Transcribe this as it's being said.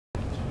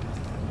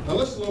Now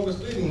listen a little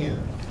misleading here.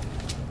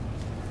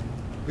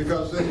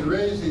 Because as he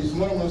raised, he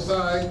smote him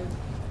aside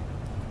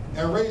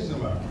and raised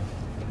him up.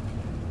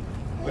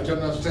 But you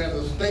understand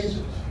the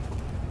stages.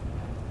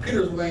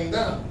 Peter's laying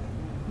down.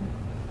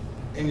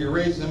 And you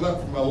raise him up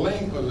from a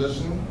laying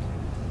position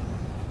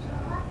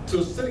to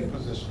a sitting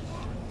position.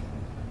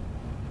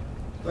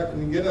 Like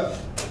when you get up.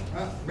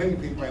 Many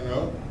people I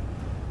know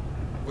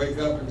wake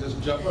up and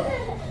just jump up.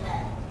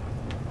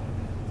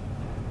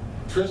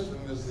 Tristan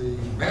is the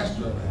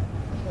master of that.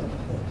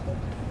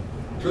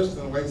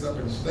 Tristan wakes up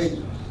in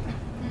stages.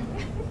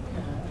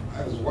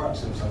 I just watch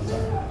him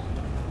sometimes.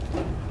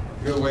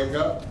 He'll wake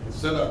up and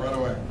sit up right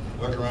away,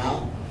 look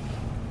around,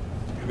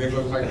 and then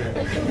goes like that.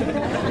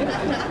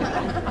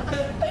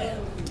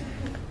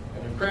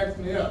 And it cracks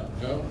me up,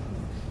 you know.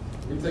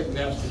 We take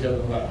naps together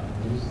a lot.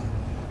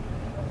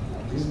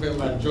 He's been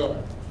my joy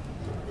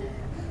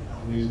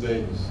in these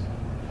days.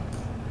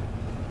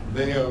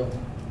 Then he'll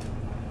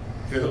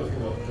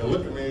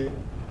look at me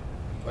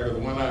like with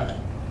one eye.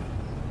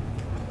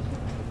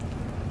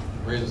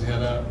 Raise his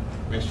head up,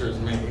 make sure it's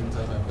me,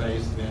 touch my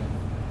face, then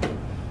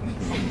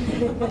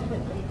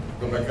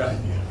go back out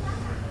again.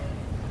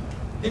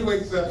 He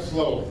wakes up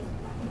slowly.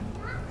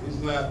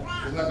 He's not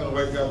going to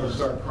wake up and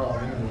start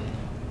crawling and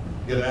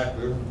get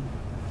active.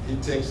 He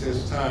takes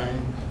his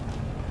time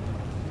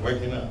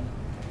waking up.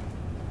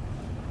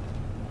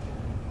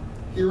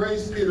 He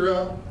raised Peter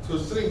up to a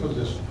sitting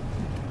position.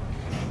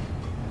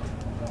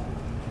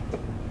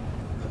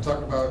 I talk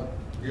about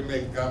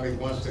God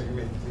make one step,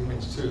 he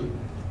makes two.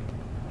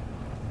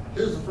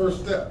 Here's the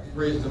first step. He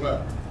raised him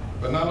up.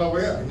 But not all the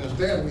way up. He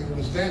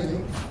wasn't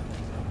standing.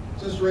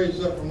 Just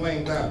raised up from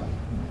laying down.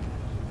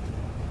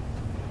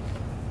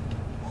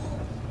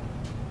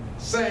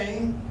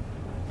 Saying,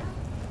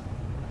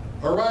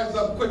 arise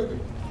up quickly.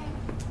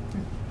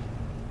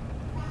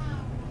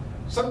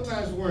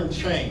 Sometimes we're in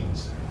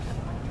chains.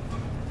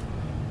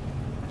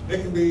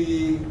 It can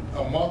be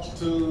a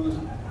multitude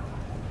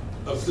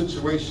of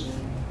situations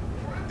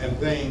and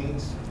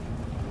things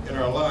in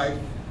our life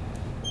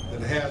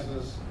that has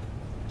us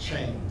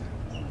chained.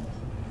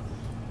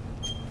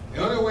 The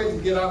only way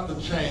to get out the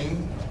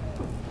chain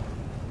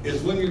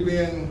is when you're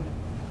being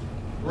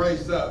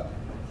raised up,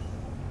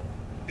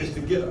 is to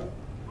get up.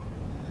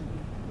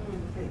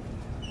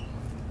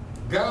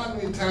 God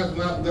many times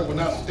will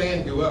not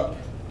stand you up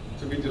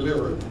to be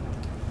delivered.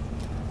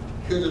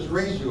 He'll just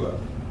raise you up.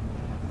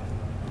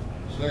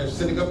 So now you're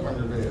sitting up on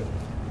your bed.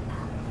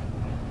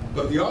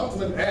 But the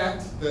ultimate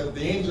act that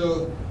the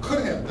angel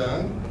could have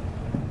done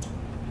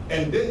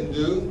and didn't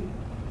do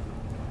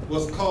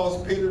was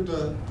cause Peter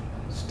to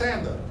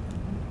stand up.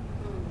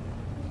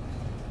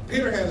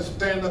 Peter had to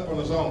stand up on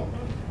his own.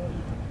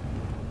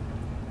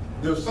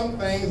 There's some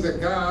things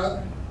that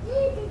God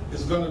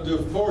is going to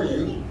do for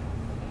you.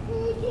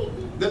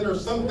 Then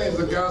there's some things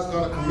that God's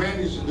going to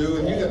command you to do,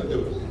 and you got to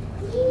do it.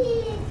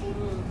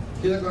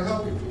 He's not going to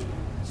help you.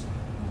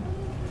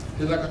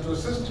 He's not going to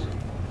assist you.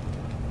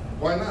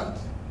 Why not?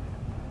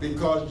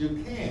 Because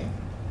you can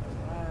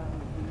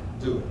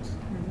do it.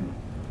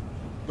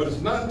 But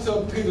it's not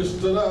until Peter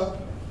stood up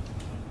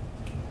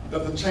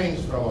that the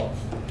chains fell off.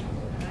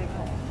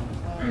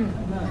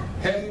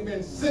 Had he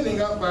been sitting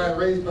up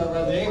raised by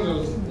the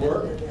angel's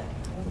work,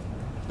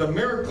 the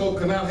miracle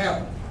could not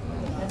happen.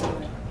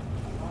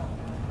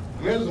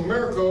 And there's a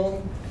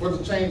miracle for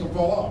the chains to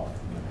fall off.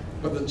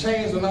 But the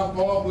chains will not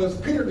fall off unless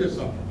Peter did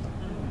something.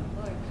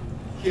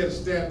 He had to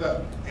stand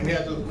up, and he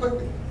had to do it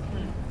quickly.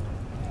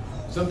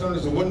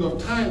 Sometimes there's a window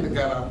of time that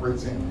God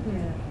operates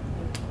in.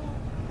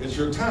 It's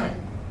your time.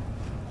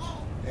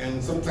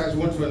 And sometimes you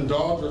want to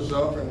indulge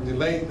yourself and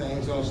delay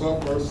things and so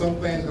forth. Some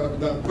things are going to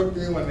be done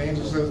quickly. When the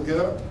angel says get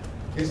up,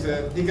 he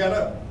said he got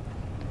up.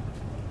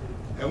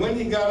 And when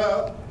he got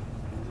up,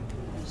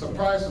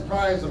 surprise,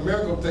 surprise, a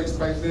miracle takes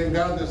place. Then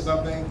God did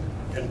something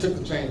and took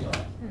the chains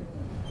off.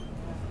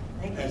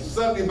 And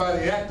suddenly by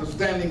the act of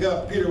standing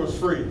up, Peter was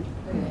free.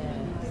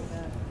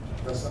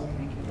 That's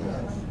something?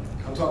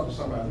 I'm talking to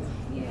somebody.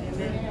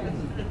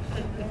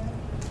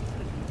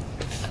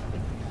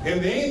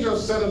 And the angel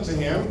said unto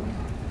him,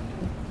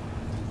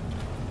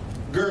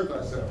 gird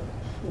thyself.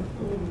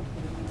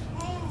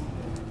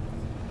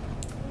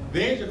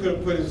 The angel could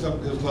have put his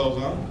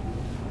clothes on.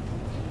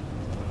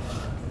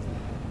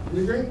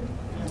 You agree?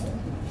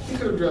 He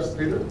could have dressed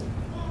Peter.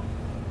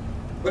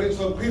 But he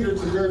told Peter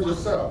to gird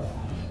yourself.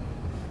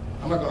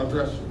 I'm not going to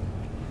dress you.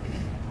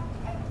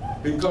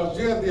 Because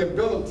you have the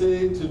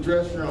ability to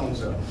dress your own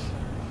self.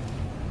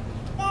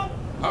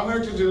 I'm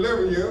here to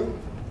deliver you.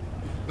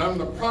 And I'm in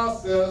the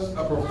process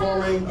of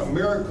performing a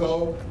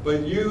miracle,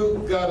 but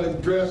you got to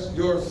dress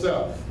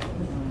yourself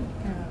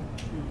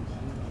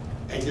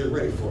and get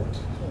ready for it.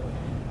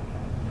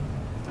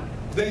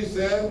 Then he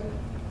said,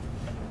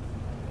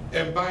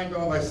 and bind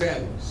on thy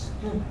sandals.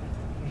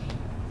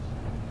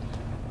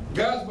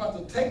 God's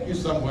about to take you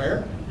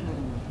somewhere,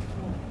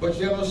 but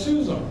you have no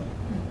shoes on.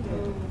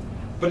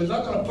 But he's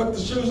not going to put the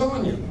shoes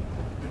on you.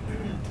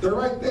 They're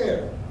right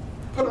there.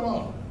 Put them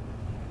on.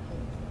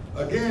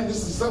 Again,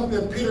 this is something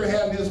that Peter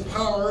had in his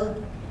power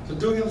to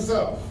do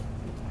himself.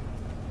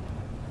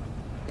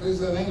 He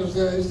said, the angel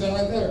said, he's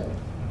standing right there.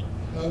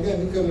 Now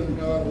again, he could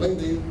have,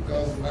 lately,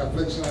 because of my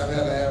affliction, I've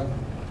had to have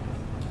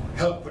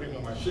help putting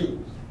on my shoes.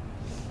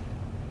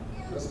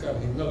 That's kind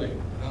of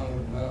humiliating. I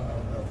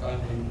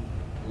find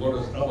the Lord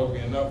has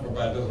elevated me enough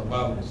whereby it doesn't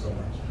bother me so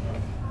much.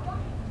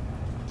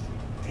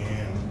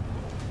 And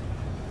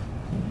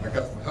I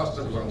got some house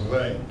slippers on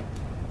today,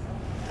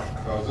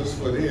 because this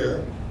foot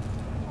here,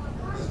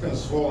 it's been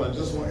swollen,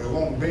 it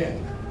won't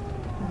bend.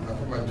 I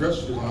put my dress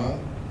shoes on.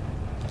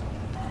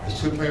 It's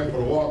too painful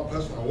to walk,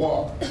 plus when I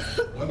walk,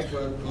 one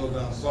foot goes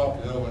down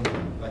soft, the other one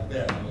like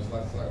that. And it's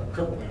like a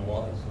cripple man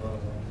walking. So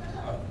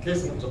in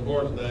case I'm to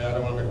board today, I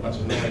don't want to make a bunch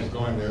of noise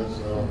going there,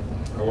 so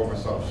I wore my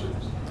soft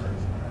shoes.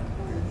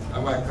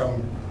 I might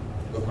come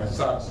with my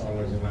socks on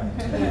Wednesday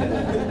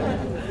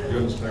night. You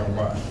understand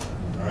why,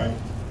 all right?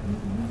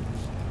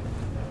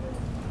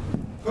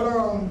 Put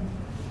on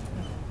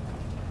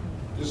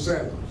your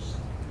sandals.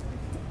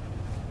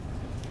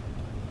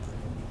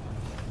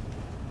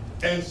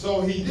 And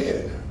so he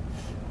did.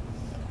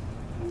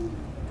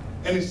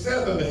 And he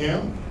said unto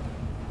him,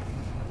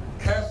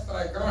 cast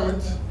thy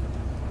garment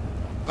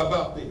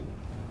about thee.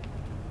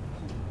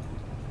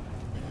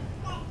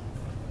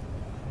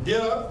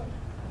 Get up,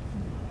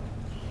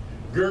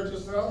 gird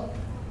yourself,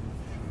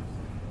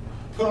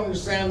 put on your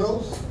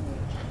sandals,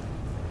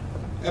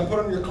 and put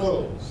on your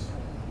clothes.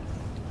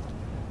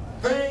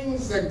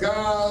 Things that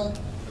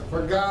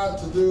for God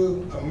to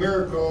do a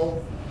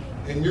miracle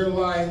in your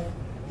life,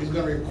 he's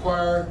going to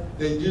require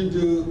that you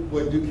do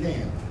what you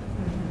can.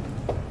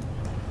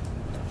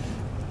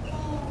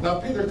 Now,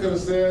 Peter could have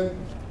said,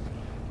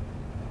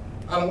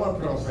 I don't want to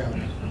put on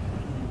sandals.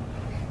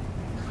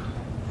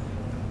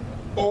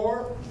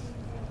 Or,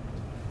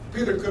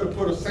 Peter could have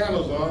put his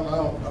sandals on.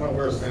 I don't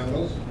wear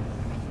sandals.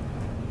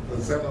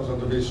 The sandals are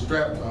to be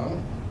strapped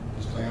on,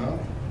 stay on.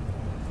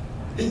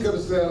 He could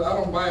have said, I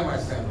don't buy my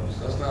sandals.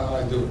 That's not how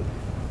I do it.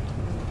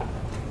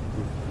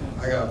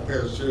 I got a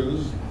pair of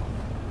shoes.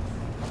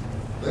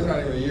 They're not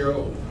even a year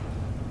old.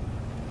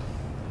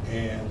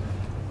 And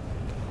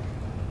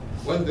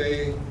one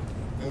day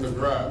in the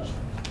garage,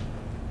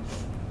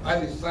 I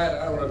decided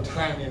I don't want to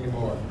tie me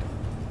anymore.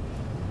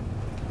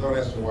 Don't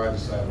ask me why I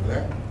decided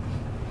that.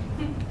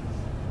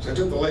 So I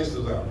took the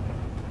laces out.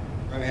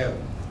 And I had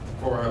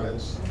 4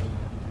 eyelets,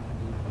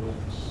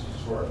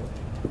 short.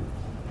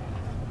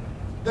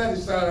 Then I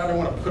decided I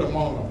didn't want to put them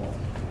on no more.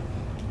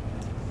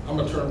 I'm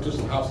going to turn them to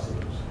some house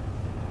slippers.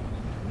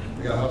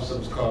 We got house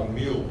slippers called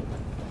mule.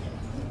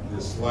 You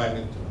just slide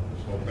into them,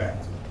 there's no back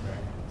to them. Okay?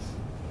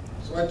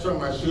 So I turned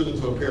my shoes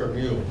into a pair of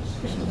mules.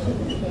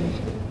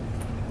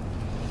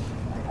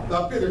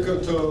 Now Peter could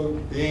have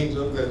told the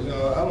angel that,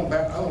 I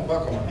don't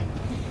buckle on.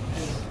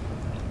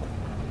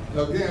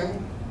 Now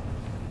again,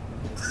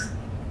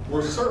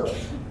 we're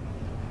servants.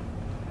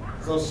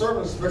 So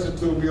servants are expected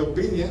to be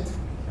obedient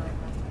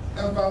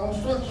and follow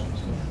instructions.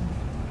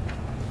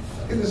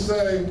 He didn't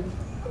say,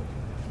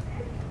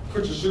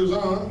 put your shoes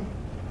on.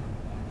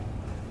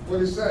 What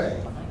did he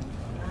say?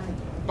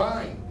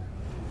 Bind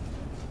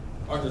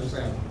on your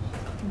sandals.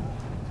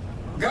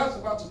 God's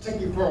about to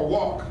take you for a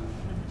walk,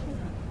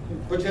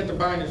 but you have to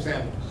bind your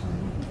sandals.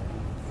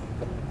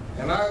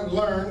 And I've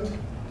learned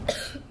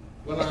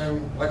when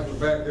I'm like the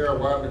back there,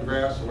 around the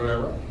grass or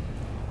whatever,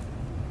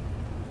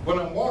 when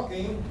I'm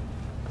walking,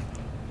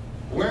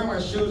 wearing my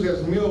shoes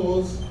as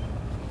mules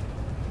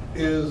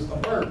is a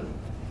burden,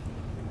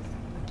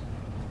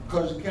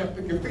 because you can't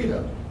pick your feet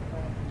up.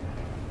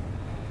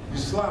 You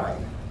slide.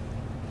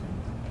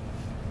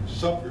 You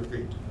shuffle your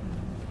feet,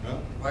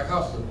 like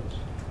house slippers.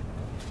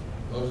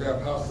 Those who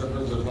have house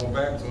slippers, there's no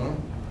back to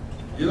them.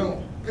 You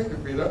don't pick your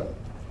feet up,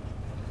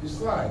 you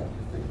slide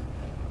your feet,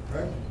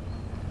 right?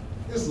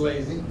 It's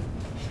lazy.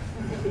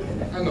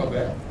 I know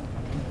that.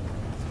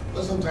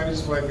 But sometimes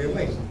it's like being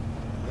lazy,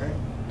 right?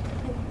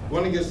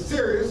 When it gets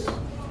serious,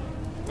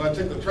 when I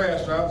take the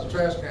trash out, the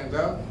trash cans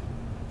out,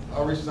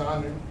 I'll reach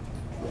down and,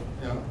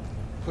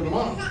 put them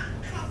on.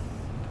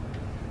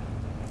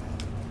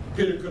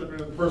 Peter could have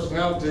been a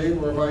personality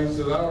whereby he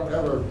said, I don't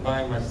ever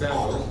bind my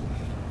sandals.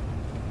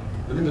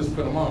 Let me just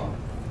put them on.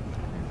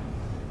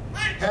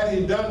 Had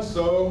he done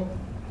so,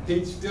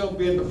 he'd still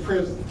be in the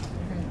prison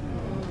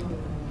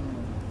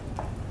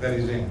that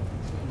he's in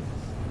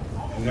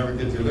and never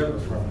get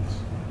delivered from it.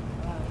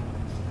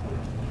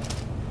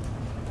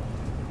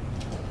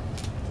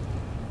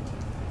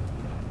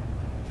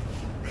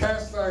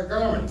 Cast thy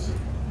garment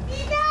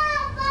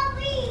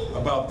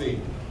about thee.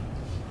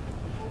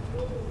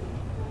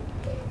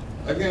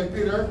 Again,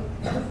 Peter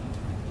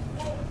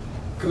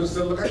could have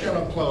said, look, I got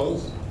on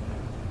clothes.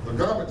 The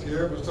garment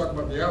here was talking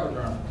about the outer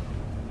garment.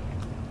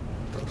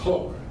 The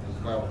cloak, as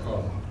the Bible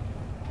calls it.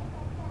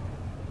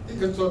 He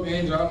could have told the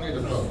angel, I don't need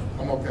a cloak.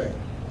 I'm okay.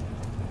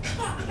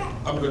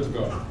 I'm good to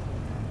go.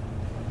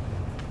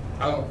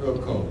 I don't feel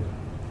cold.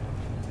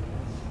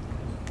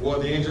 Well,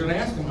 the angel didn't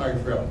ask him how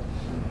he felt.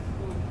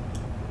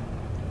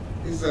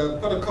 He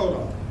said, put a coat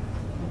on.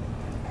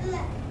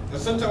 And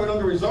sometimes we don't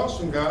get results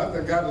from God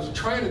that God is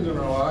trying to do in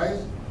our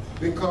lives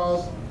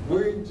because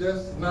we're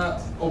just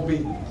not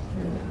obedient.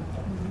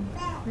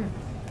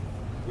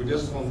 We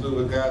just want to do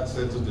what God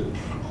said to do.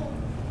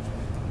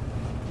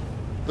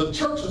 The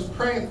church was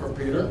praying for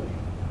Peter,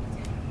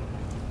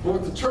 but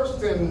what the church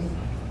didn't,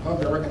 I don't know if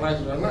they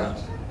recognize it or not,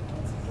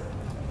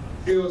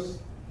 it was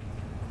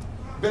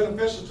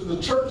beneficial to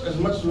the church as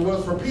much as it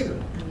was for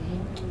Peter.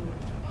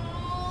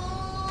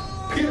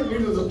 Peter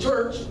needed the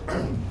church,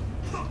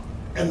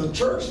 and the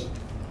church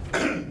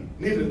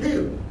needed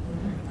Peter.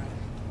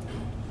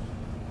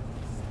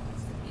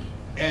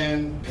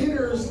 And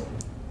Peter's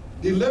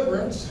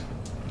deliverance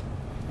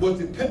was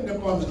dependent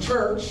upon the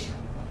church,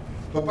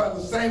 but by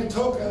the same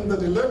token, the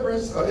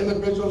deliverance of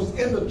individuals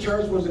in the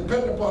church was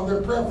dependent upon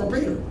their prayer for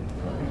Peter.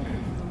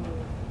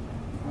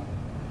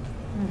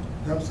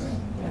 You know what I'm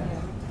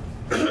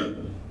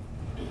saying?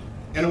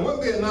 And it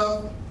wouldn't be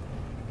enough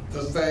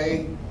to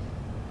say,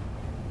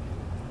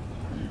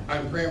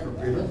 I'm praying for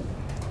Peter.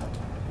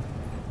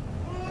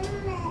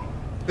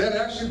 They'd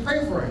actually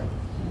pray for him.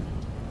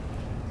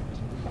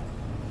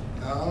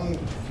 I don't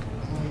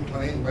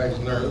want anybody's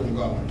nerves, I'm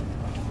going,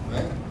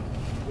 right?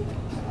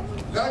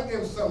 God gave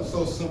us something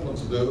so simple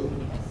to do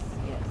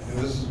in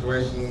this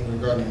situation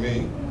regarding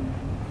me.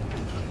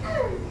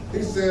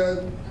 He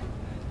said,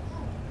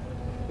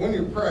 when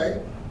you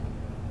pray,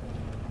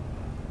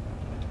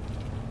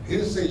 he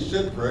didn't say you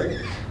should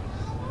pray.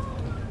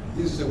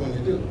 He said when you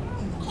do.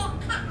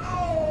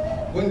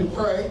 When you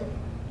pray,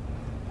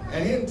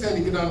 and he didn't tell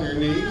you to get on your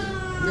knees.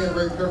 He made it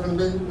very clear from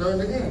the very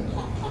beginning.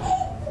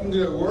 You can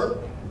do it at work,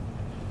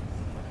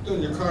 do it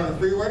in your car on the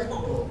freeway.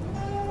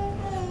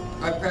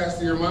 I pass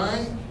through your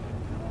mind.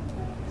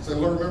 Say,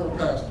 Lord, remember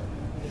Pastor.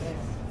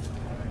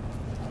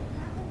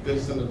 Then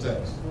send a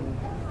text.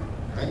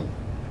 Right?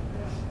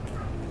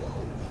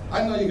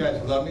 I know you guys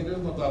love me. There's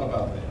no doubt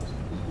about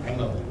that. I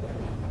know that.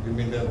 You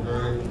made that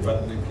very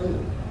abundantly clear.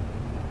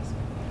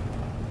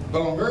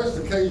 But on various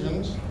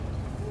occasions,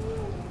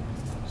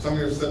 some of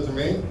you have said to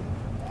me,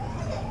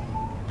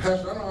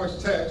 Pastor, I don't always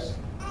text,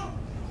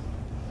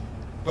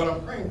 but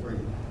I'm praying for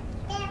you.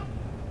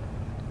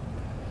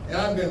 And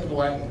I've been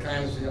polite and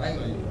kind and said, I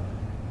know you are.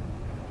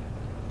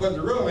 But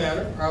the real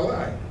matter, I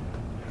lie.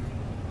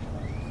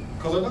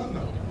 Because I don't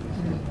know.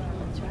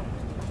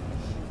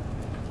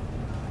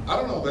 I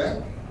don't know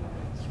that.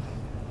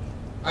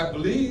 I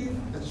believe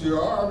that you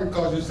are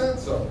because you said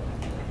so.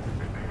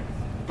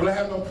 But I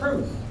have no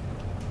proof.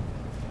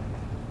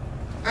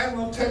 I have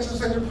no text that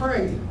said you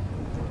prayed.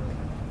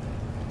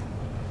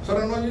 So I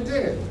don't know you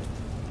did.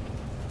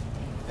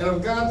 And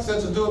if God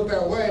said to do it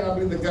that way, and I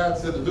believe that God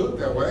said to do it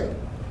that way,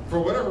 for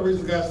whatever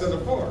reason God said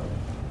it for,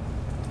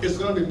 it's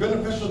going to be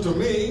beneficial to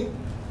me,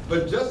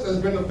 but just as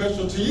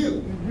beneficial to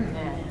you.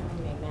 Amen.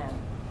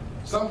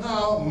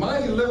 Somehow,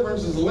 my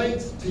deliverance is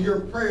linked to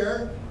your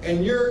prayer,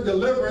 and your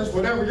deliverance,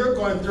 whatever you're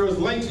going through, is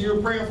linked to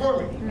you praying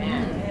for me.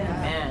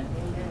 Amen.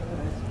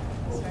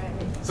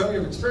 Some of you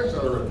have experienced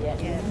that already.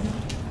 Yes.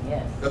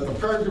 Yes. That the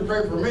prayers you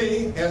pray for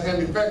me has had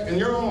an effect in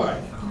your own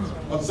life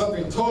on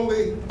something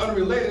totally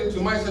unrelated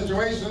to my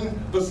situation,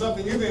 but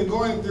something you've been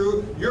going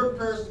through. Your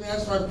prayers and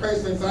answer my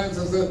prayers and signs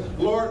and said,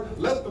 Lord,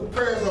 let the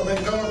prayers that have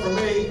been coming from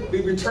me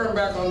be returned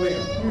back on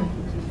them.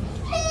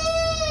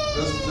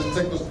 Just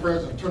take those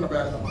prayers and turn it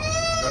back on.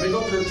 When they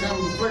go through their time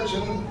of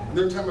affliction,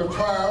 their time of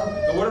trial,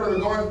 and whatever they're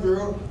going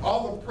through,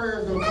 all the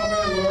prayers that will come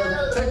in,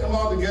 Lord, take them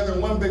all together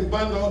in one big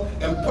bundle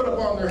and put them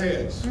on their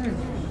heads.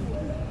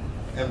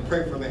 And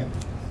pray for them.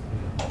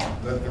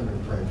 Let them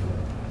be prayed for.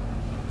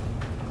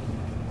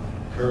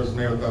 Prayers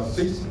made without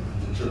ceasing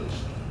the church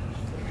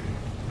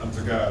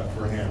unto God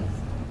for him.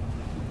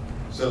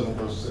 It says in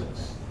verse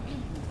 6.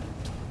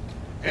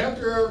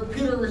 After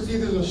Peter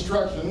received his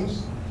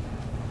instructions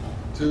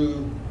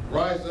to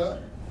rise up,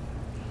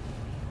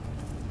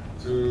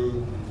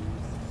 to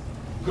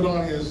put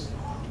on his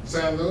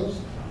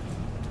sandals,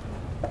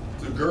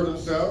 to gird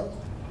himself,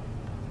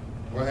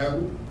 what have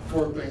you,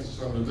 4 things he's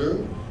going to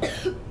do.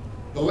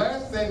 The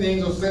last thing the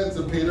angel said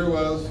to Peter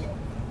was,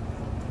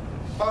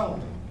 follow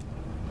me.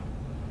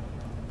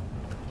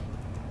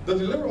 The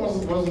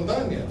deliverance wasn't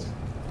done yet.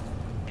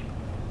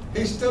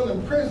 He's still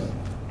in prison.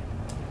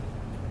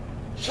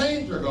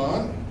 Chains are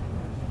gone,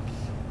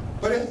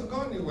 but he hasn't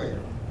gone anywhere.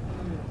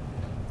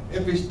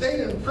 If he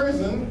stayed in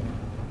prison,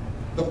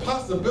 the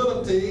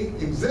possibility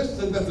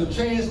existed that the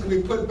chains could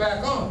be put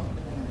back on.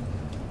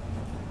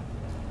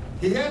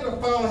 He had to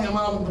follow him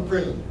out of the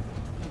prison.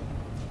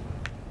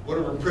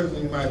 Whatever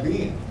prison you might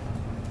be in.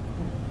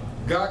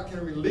 God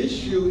can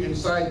release you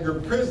inside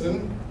your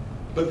prison,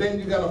 but then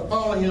you got to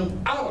follow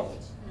him out of it.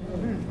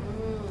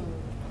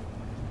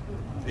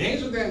 The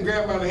angel didn't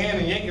grab him by the hand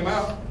and yank him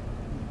out.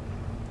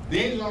 The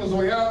angel on his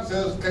way out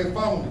says, okay,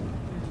 follow me.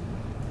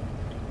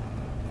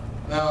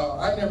 Now,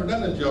 I've never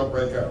done a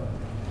jailbreak out.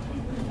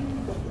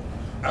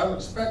 I would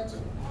expect to,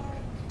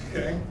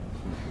 okay?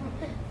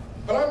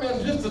 But I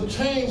mean, just the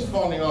chains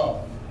falling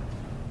off.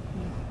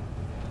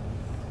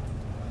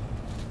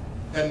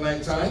 At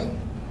nighttime,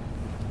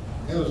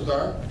 it was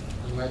dark,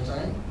 it was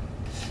nighttime,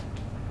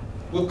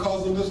 will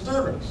cause a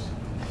disturbance.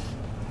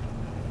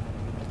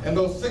 And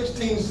those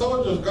 16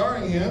 soldiers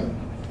guarding him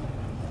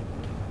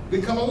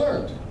become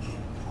alert.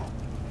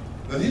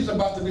 that he's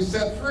about to be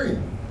set free.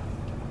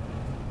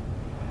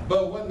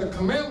 But when the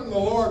commandment of the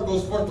Lord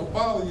goes forth to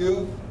follow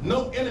you,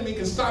 no enemy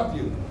can stop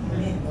you.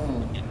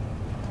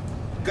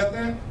 Got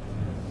that?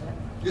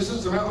 This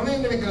is the only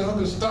enemy who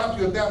can stop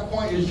you at that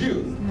point is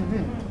you.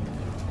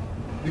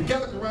 You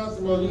can't look around and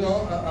say, well, you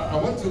know, I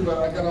went to, but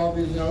I got all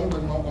these, you know,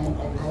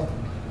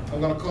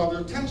 I'm going to call their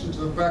attention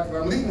to the fact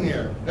that I'm leaving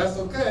here. That's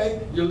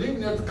okay. You're leaving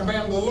here at the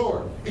command of the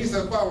Lord. He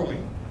said, follow me.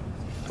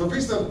 So if he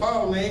said,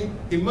 follow me,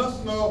 he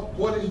must know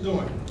what he's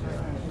doing.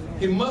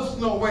 He must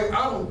know a way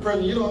out of the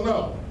prison you don't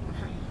know.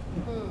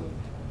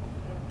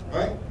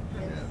 Right?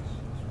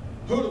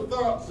 Who would have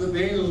thought that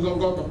the angel was going to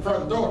go up the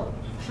front door?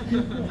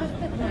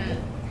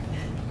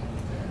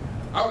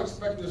 I would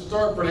expect this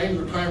story for an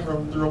angel to climb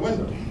through a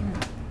window.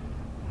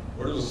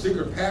 Or there's a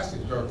secret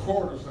passage or a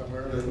corridor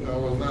somewhere that, you know,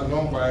 was not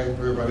known by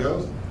everybody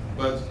else.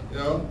 But, you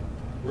know,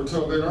 we're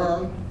told later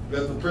on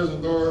that the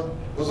prison door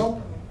was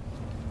open.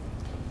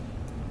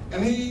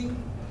 And he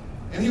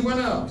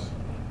went out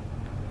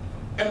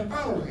and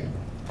followed him.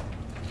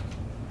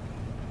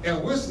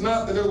 And wist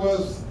not that it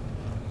was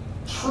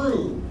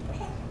true,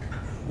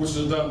 which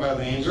was done by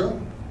the angel,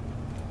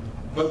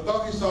 but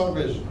thought he saw a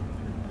vision.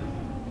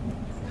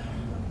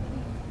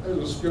 There's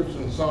a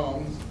scripture in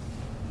Psalms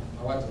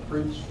I like to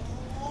preach,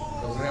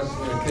 because it has so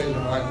many occasions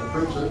I like to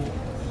preach it.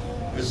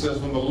 It says,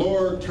 when the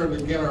Lord turned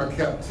again our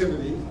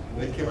captivity,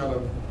 and they came out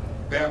of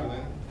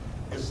Babylon,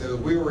 it says,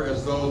 we were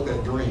as those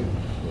that dreamed.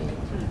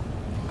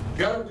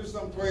 God ever do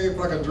something for you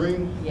like a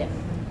dream? Yes.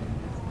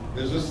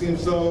 It just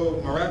seems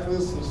so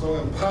miraculous and so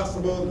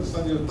impossible that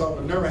something you thought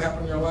would never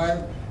happen in your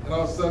life, and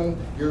all of a sudden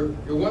you're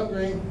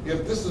wondering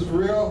if this is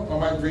real or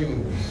am I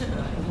dreaming this?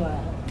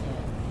 Wow.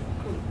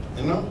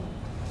 You know?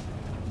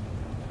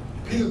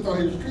 Peter thought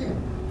he was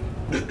dreaming.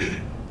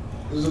 It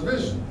was a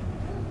vision.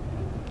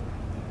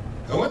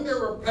 And when they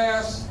were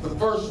past the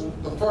first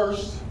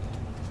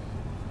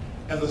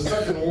and the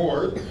second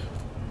ward,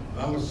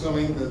 I'm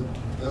assuming that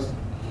that's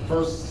the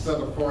first set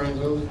of 4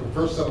 angels, the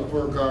first set of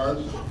 4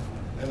 guards,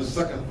 and the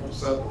second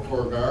set of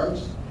 4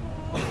 guards,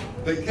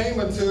 they came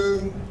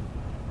into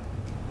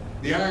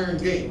the iron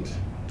gate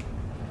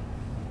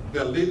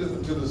that leadeth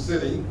into the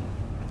city.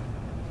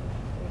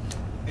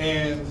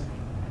 And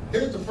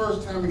here's the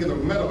first time we get a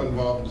metal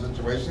involved in the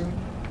situation.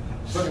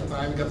 Second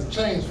time, you got the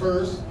chains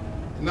first,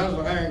 and now there's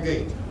an iron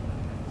gate.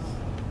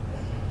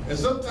 And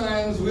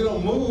sometimes we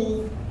don't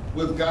move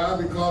with God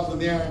because of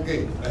the iron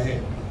gate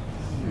ahead.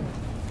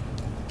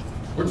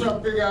 We're trying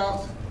to figure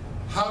out,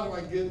 how do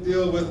I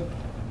deal with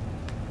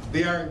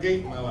the iron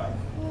gate in my life?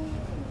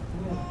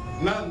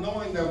 Not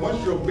knowing that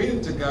once you're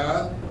obedient to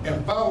God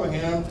and follow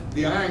him,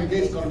 the iron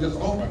gate's going to just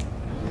open.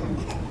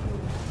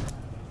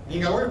 You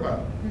ain't got to worry about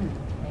it.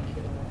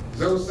 Is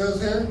that what it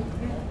says here?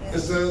 It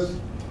says,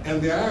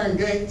 and the iron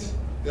gate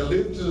that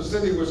leads to the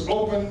city was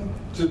open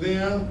to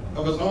them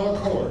of its own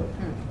accord.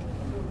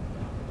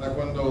 Like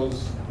one of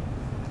those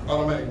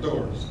automatic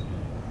doors.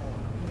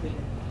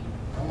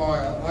 I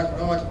like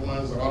the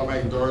ones, the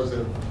automatic doors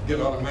that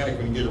get automatic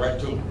when you get right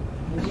to them.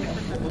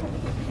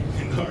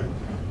 You know,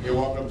 you're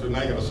walking up to a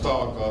naked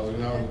stall because you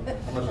know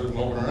how much it's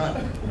open or not.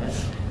 Right?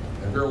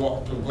 If you're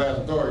walking through a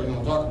glass door, you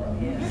don't talk about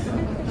it.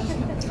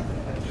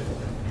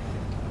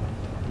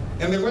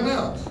 And they went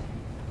out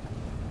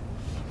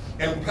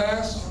and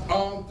passed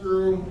on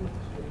through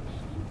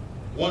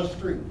one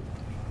street.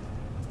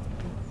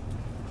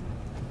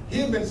 He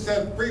had been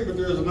set free, but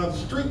there's another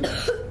street.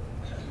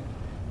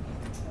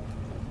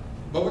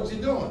 But what's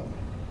he doing?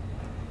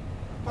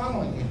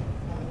 Following him.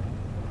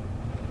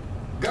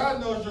 God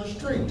knows your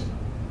street.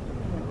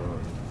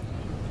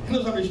 He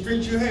knows how many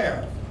streets you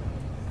have.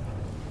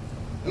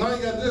 And all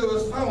you got to do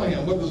is follow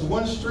him. Whether it's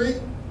 1 street,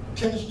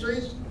 10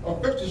 streets, or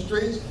 50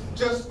 streets,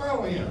 just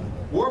follow him.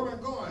 Where am I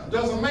going?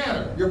 Doesn't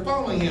matter. You're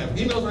following him.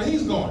 He knows where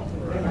he's going.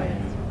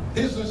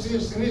 He's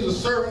a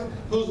servant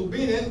who's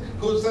obedient,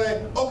 who'll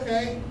say,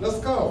 okay, let's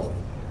go.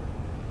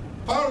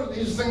 Follow the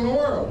easiest thing in the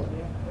world.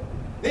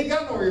 They ain't got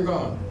to know where you're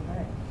going.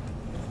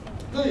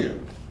 Do you?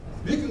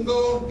 You can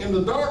go in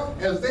the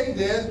dark as they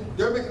did.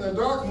 They're making a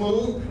dark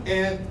move,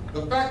 and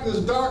the fact that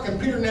it's dark and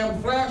Peter didn't have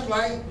a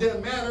flashlight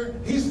didn't matter.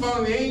 He's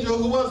following the angel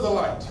who was the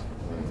light.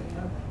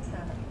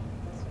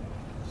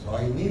 That's all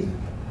he needed.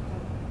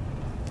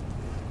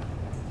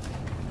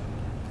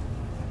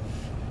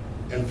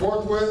 And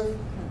forthwith,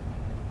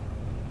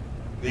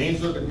 the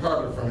angel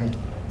departed from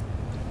him.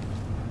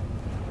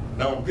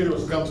 Now when Peter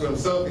was come to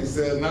himself, he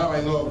said, now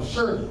I know of a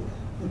surety.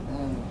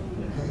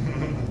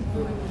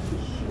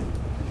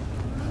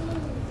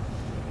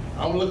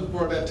 I'm looking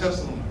for that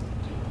testimony.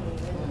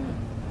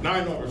 Now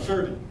I know of a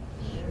surety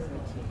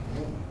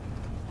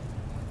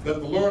that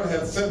the Lord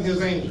had sent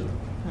his angel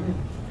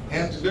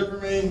and to deliver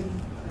me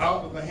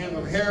out of the hand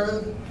of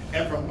Herod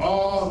and from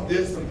all the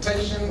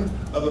expectation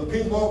of the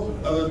people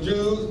of the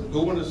Jews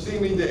who want to see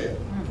me dead.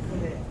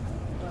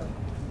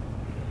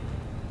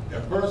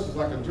 At first, it's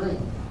like a dream.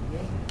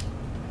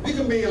 You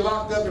can be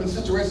locked up in a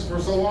situation for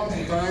so long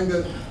sometimes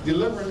that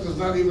deliverance is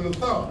not even a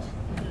thought.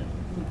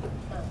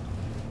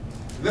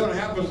 Then it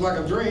happens like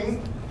a dream.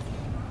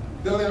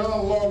 Then later on,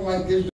 the Lord like gives you